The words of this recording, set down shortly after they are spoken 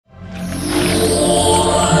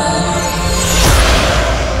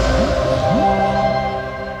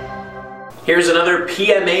Here's another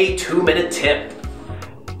PMA 2-minute tip.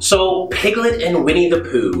 So Piglet and Winnie the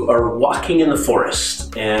Pooh are walking in the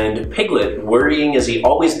forest, and Piglet, worrying as he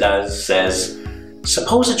always does, says,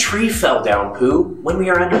 "Suppose a tree fell down, Pooh, when we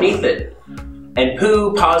are underneath it." And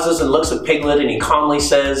Pooh pauses and looks at Piglet and he calmly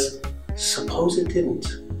says, "Suppose it didn't."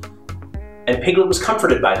 And Piglet was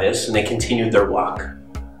comforted by this and they continued their walk.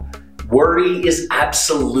 Worry is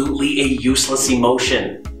absolutely a useless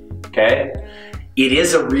emotion, okay? It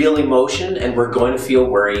is a real emotion and we're going to feel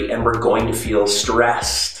worry and we're going to feel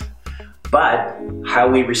stressed. But how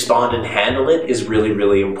we respond and handle it is really,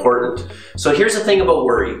 really important. So here's the thing about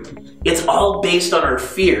worry. It's all based on our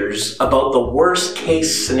fears about the worst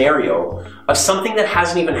case scenario of something that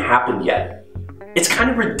hasn't even happened yet. It's kind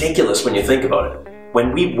of ridiculous when you think about it.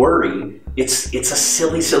 When we worry, it's a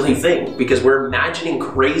silly, silly thing because we're imagining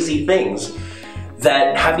crazy things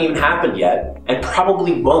that haven't even happened yet and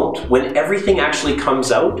probably won't. When everything actually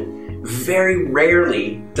comes out, very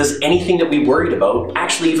rarely does anything that we worried about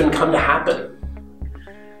actually even come to happen.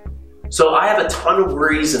 So I have a ton of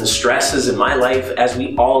worries and stresses in my life, as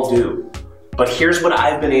we all do. But here's what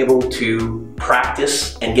I've been able to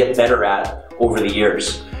practice and get better at over the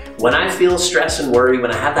years. When I feel stress and worry,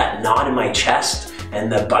 when I have that knot in my chest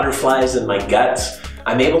and the butterflies in my guts,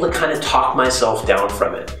 I'm able to kind of talk myself down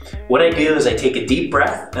from it. What I do is I take a deep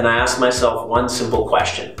breath and I ask myself one simple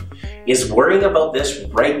question. Is worrying about this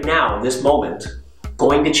right now, in this moment,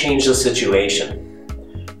 going to change the situation?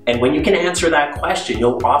 And when you can answer that question,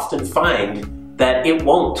 you'll often find that it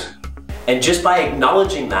won't. And just by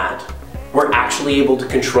acknowledging that, we're actually able to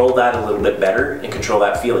control that a little bit better and control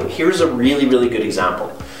that feeling. Here's a really, really good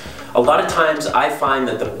example. A lot of times I find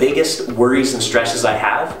that the biggest worries and stresses I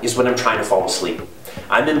have is when I'm trying to fall asleep.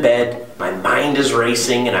 I'm in bed, my mind is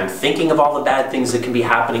racing, and I'm thinking of all the bad things that can be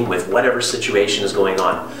happening with whatever situation is going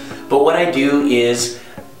on. But what I do is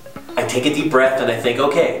I take a deep breath and I think,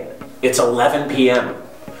 okay, it's 11 p.m.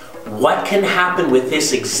 What can happen with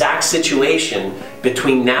this exact situation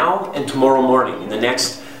between now and tomorrow morning in the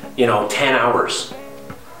next, 10 hours?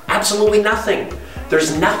 Absolutely nothing.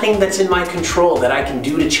 There's nothing that's in my control that I can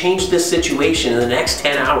do to change this situation in the next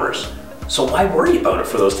 10 hours. So why worry about it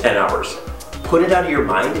for those 10 hours? Put it out of your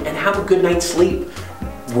mind and have a good night's sleep.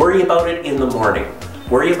 Worry about it in the morning.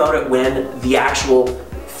 Worry about it when the actual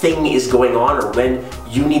thing is going on or when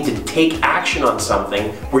you need to take action on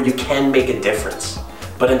something where you can make a difference.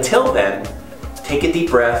 But until then, take a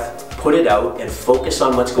deep breath, put it out, and focus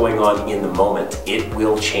on what's going on in the moment. It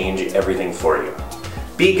will change everything for you.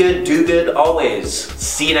 Be good, do good, always.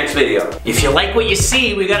 See you next video. If you like what you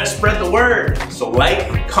see, we gotta spread the word. So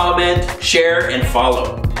like, comment, share, and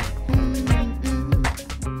follow.